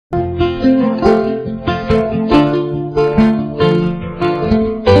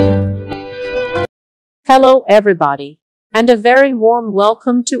Hello everybody, and a very warm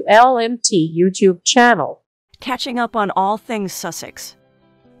welcome to LMT YouTube channel. Catching up on all things Sussex.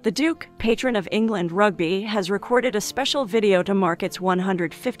 The Duke, patron of England Rugby, has recorded a special video to mark its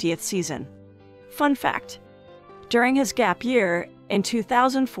 150th season. Fun fact: during his gap year, in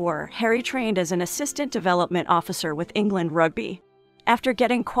 2004, Harry trained as an assistant development officer with England Rugby. After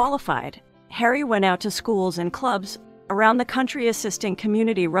getting qualified, Harry went out to schools and clubs around the country assisting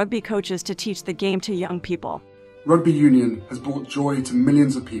community rugby coaches to teach the game to young people. Rugby union has brought joy to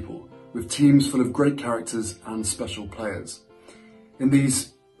millions of people, with teams full of great characters and special players. In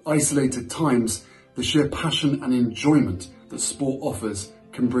these isolated times, the sheer passion and enjoyment that sport offers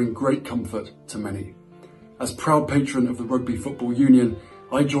can bring great comfort to many. As proud patron of the Rugby Football Union,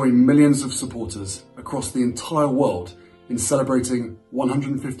 I join millions of supporters across the entire world in celebrating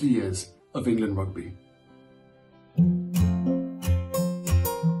 150 years of England Rugby.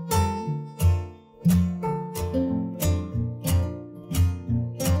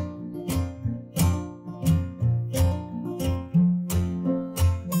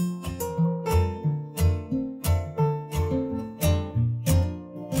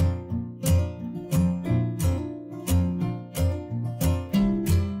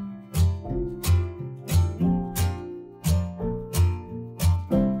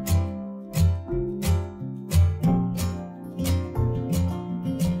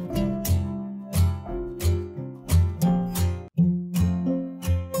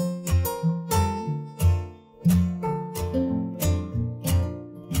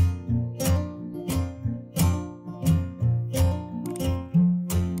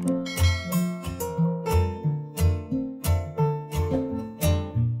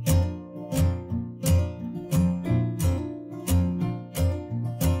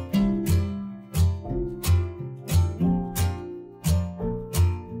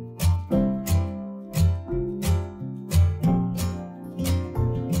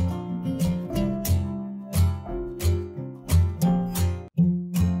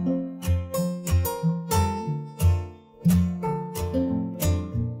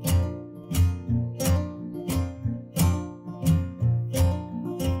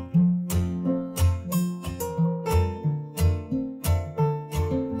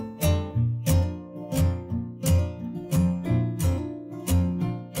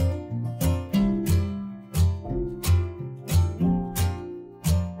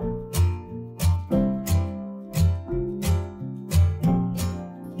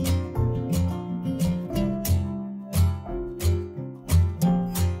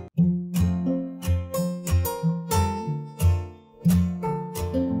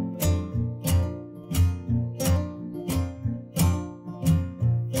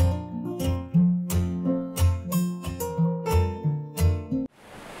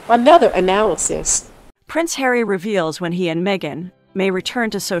 Another analysis. Prince Harry reveals when he and Meghan may return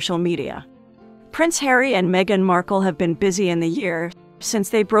to social media. Prince Harry and Meghan Markle have been busy in the year since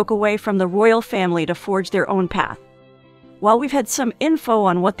they broke away from the royal family to forge their own path. While we've had some info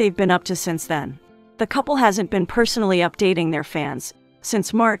on what they've been up to since then, the couple hasn't been personally updating their fans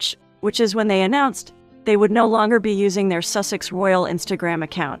since March, which is when they announced they would no longer be using their Sussex Royal Instagram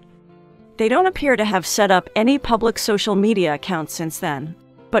account. They don't appear to have set up any public social media accounts since then.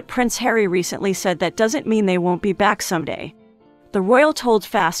 But Prince Harry recently said that doesn't mean they won't be back someday. The royal told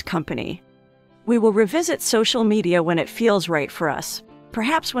Fast Company, "We will revisit social media when it feels right for us,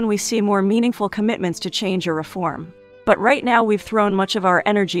 perhaps when we see more meaningful commitments to change or reform. But right now we've thrown much of our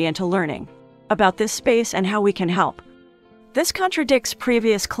energy into learning about this space and how we can help." This contradicts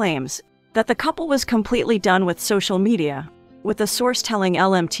previous claims that the couple was completely done with social media, with a source telling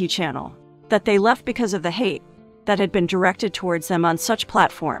LMT channel that they left because of the hate that had been directed towards them on such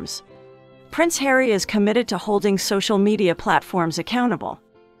platforms. Prince Harry is committed to holding social media platforms accountable.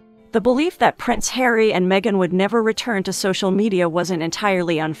 The belief that Prince Harry and Meghan would never return to social media wasn't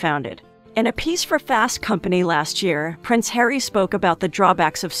entirely unfounded. In a piece for Fast Company last year, Prince Harry spoke about the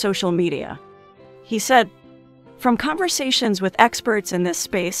drawbacks of social media. He said, "From conversations with experts in this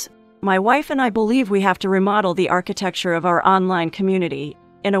space, my wife and I believe we have to remodel the architecture of our online community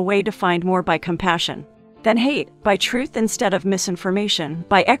in a way defined more by compassion than hate, by truth instead of misinformation,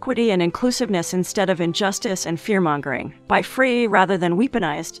 by equity and inclusiveness instead of injustice and fearmongering, by free rather than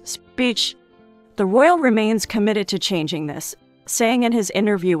weaponized speech." The royal remains committed to changing this, saying in his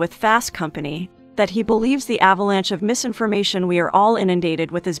interview with Fast Company that he believes the avalanche of misinformation we are all inundated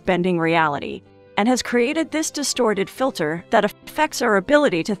with is bending reality, and has created this distorted filter that affects our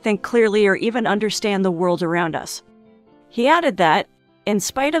ability to think clearly or even understand the world around us. He added that, in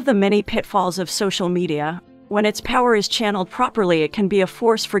spite of the many pitfalls of social media, when its power is channeled properly, it can be a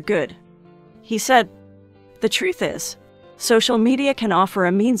force for good. He said, The truth is, social media can offer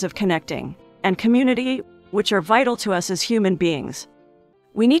a means of connecting and community, which are vital to us as human beings.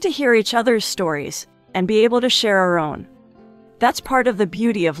 We need to hear each other's stories and be able to share our own. That's part of the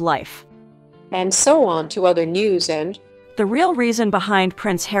beauty of life. And so on to other news and the real reason behind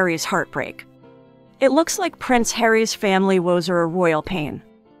Prince Harry's heartbreak. It looks like Prince Harry's family woes are a royal pain.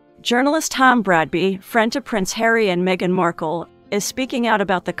 Journalist Tom Bradby, friend to Prince Harry and Meghan Markle, is speaking out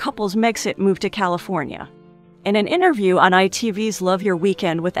about the couple's Megxit move to California. In an interview on ITV's Love Your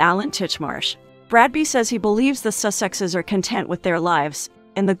Weekend with Alan Titchmarsh, Bradby says he believes the Sussexes are content with their lives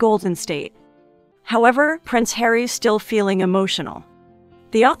in the Golden State. However, Prince Harry's still feeling emotional.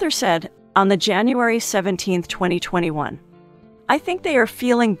 The author said on the January 17, 2021, "I think they are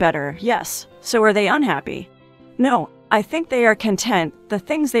feeling better, yes. So are they unhappy? No, I think they are content. The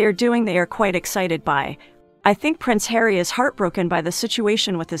things they are doing they are quite excited by. I think Prince Harry is heartbroken by the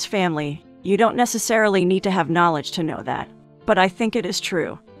situation with his family. You don't necessarily need to have knowledge to know that. But I think it is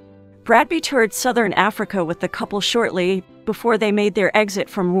true." Bradby toured southern Africa with the couple shortly before they made their exit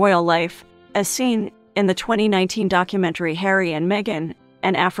from royal life, as seen in the 2019 documentary Harry and Meghan,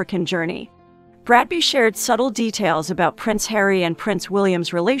 An African Journey. Bradby shared subtle details about Prince Harry and Prince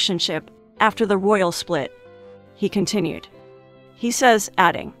William's relationship after the royal split. He continued. He says,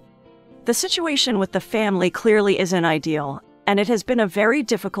 adding, "The situation with the family clearly isn't ideal, and it has been a very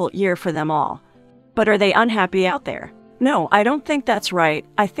difficult year for them all. But are they unhappy out there? No, I don't think that's right.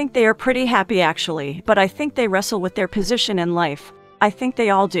 I think they are pretty happy actually, but I think they wrestle with their position in life. I think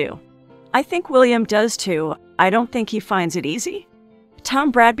they all do. I think William does too. I don't think he finds it easy."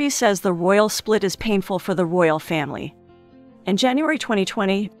 Tom Bradby says the royal split is painful for the royal family. In January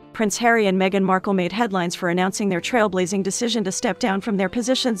 2020, Prince Harry and Meghan Markle made headlines for announcing their trailblazing decision to step down from their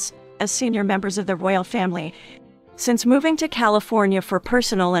positions as senior members of the royal family. Since moving to California for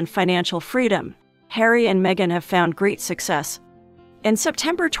personal and financial freedom, Harry and Meghan have found great success. In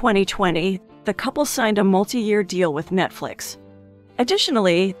September 2020, the couple signed a multi-year deal with Netflix.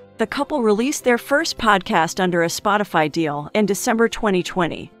 Additionally, the couple released their first podcast under a Spotify deal in December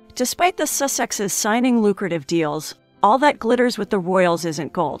 2020. Despite the Sussexes signing lucrative deals, all that glitters with the royals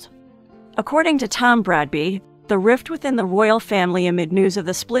isn't gold. According to Tom Bradby, the rift within the royal family amid news of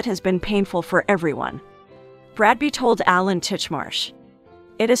the split has been painful for everyone. Bradby told Alan Titchmarsh,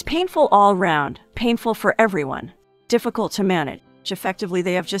 "It is painful all round, painful for everyone, difficult to manage. Effectively,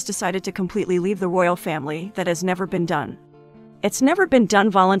 they have just decided to completely leave the royal family. That has never been done. It's never been done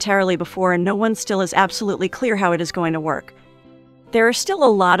voluntarily before, and no one still is absolutely clear how it is going to work. There are still a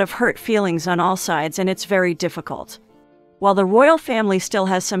lot of hurt feelings on all sides, and it's very difficult. While the royal family still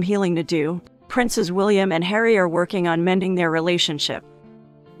has some healing to do, Princes William and Harry are working on mending their relationship.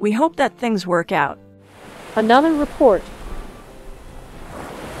 We hope that things work out." another report.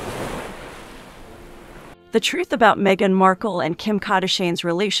 The truth about Meghan Markle and Kim Kardashian's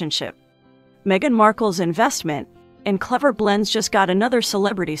relationship. Meghan Markle's investment in Clever Blends just got another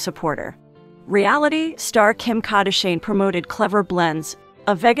celebrity supporter. Reality star Kim Kardashian promoted Clever Blends,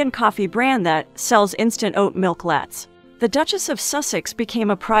 a vegan coffee brand that sells instant oat milk lattes. The Duchess of Sussex became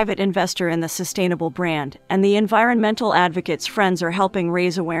a private investor in the sustainable brand, and the environmental advocates' friends are helping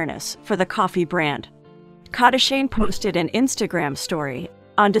raise awareness for the coffee brand. Kardashian posted an Instagram story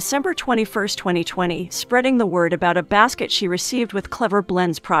on December 21, 2020, spreading the word about a basket she received with Clever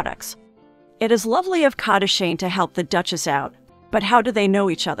Blends products. "It is lovely of Kardashian to help the Duchess out, but how do they know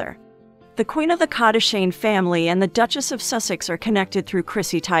each other? The Queen of the Kardashian family and the Duchess of Sussex are connected through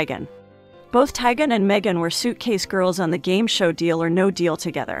Chrissy Teigen. Both Teigen and Meghan were suitcase girls on the game show Deal or No Deal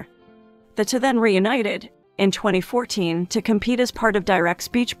together. The two then reunited in 2014 to compete as part of Direct's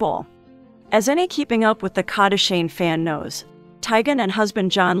Beach Bowl. As any Keeping Up with the Kardashian fan knows, Teigen and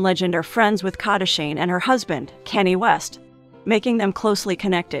husband John Legend are friends with Kardashian and her husband, Kanye West, making them closely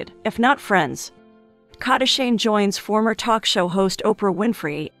connected, if not friends. Kardashian joins former talk show host Oprah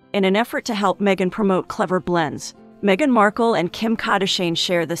Winfrey in an effort to help Meghan promote Clever Blends. Meghan Markle and Kim Kardashian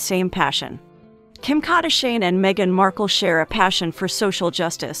share the same passion. Kim Kardashian and Meghan Markle share a passion for social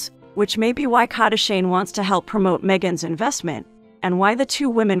justice, which may be why Kardashian wants to help promote Meghan's investment, and why the two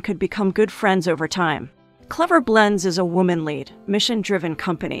women could become good friends over time. Clever Blends is a woman-led, mission-driven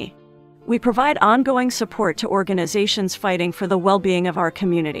company. We provide ongoing support to organizations fighting for the well-being of our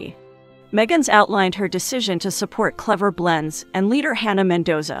community. Meghan's outlined her decision to support Clever Blends and leader Hannah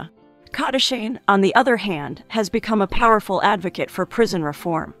Mendoza. Kardashian, on the other hand, has become a powerful advocate for prison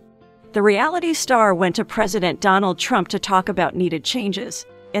reform. The reality star went to President Donald Trump to talk about needed changes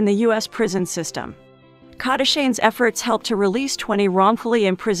in the U.S. prison system. Kardashian's efforts helped to release 20 wrongfully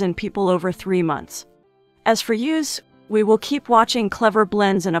imprisoned people over 3 months. As for yous, We will keep watching clever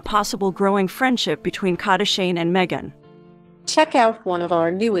blends and a possible growing friendship between Kardashian and Meghan. Check out one of our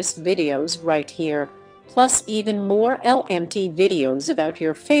newest videos right here, plus even more LMT videos about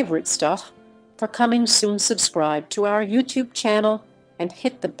your favorite stuff. For coming soon, subscribe to our YouTube channel and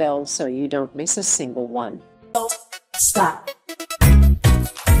hit the bell so you don't miss a single one. Stop.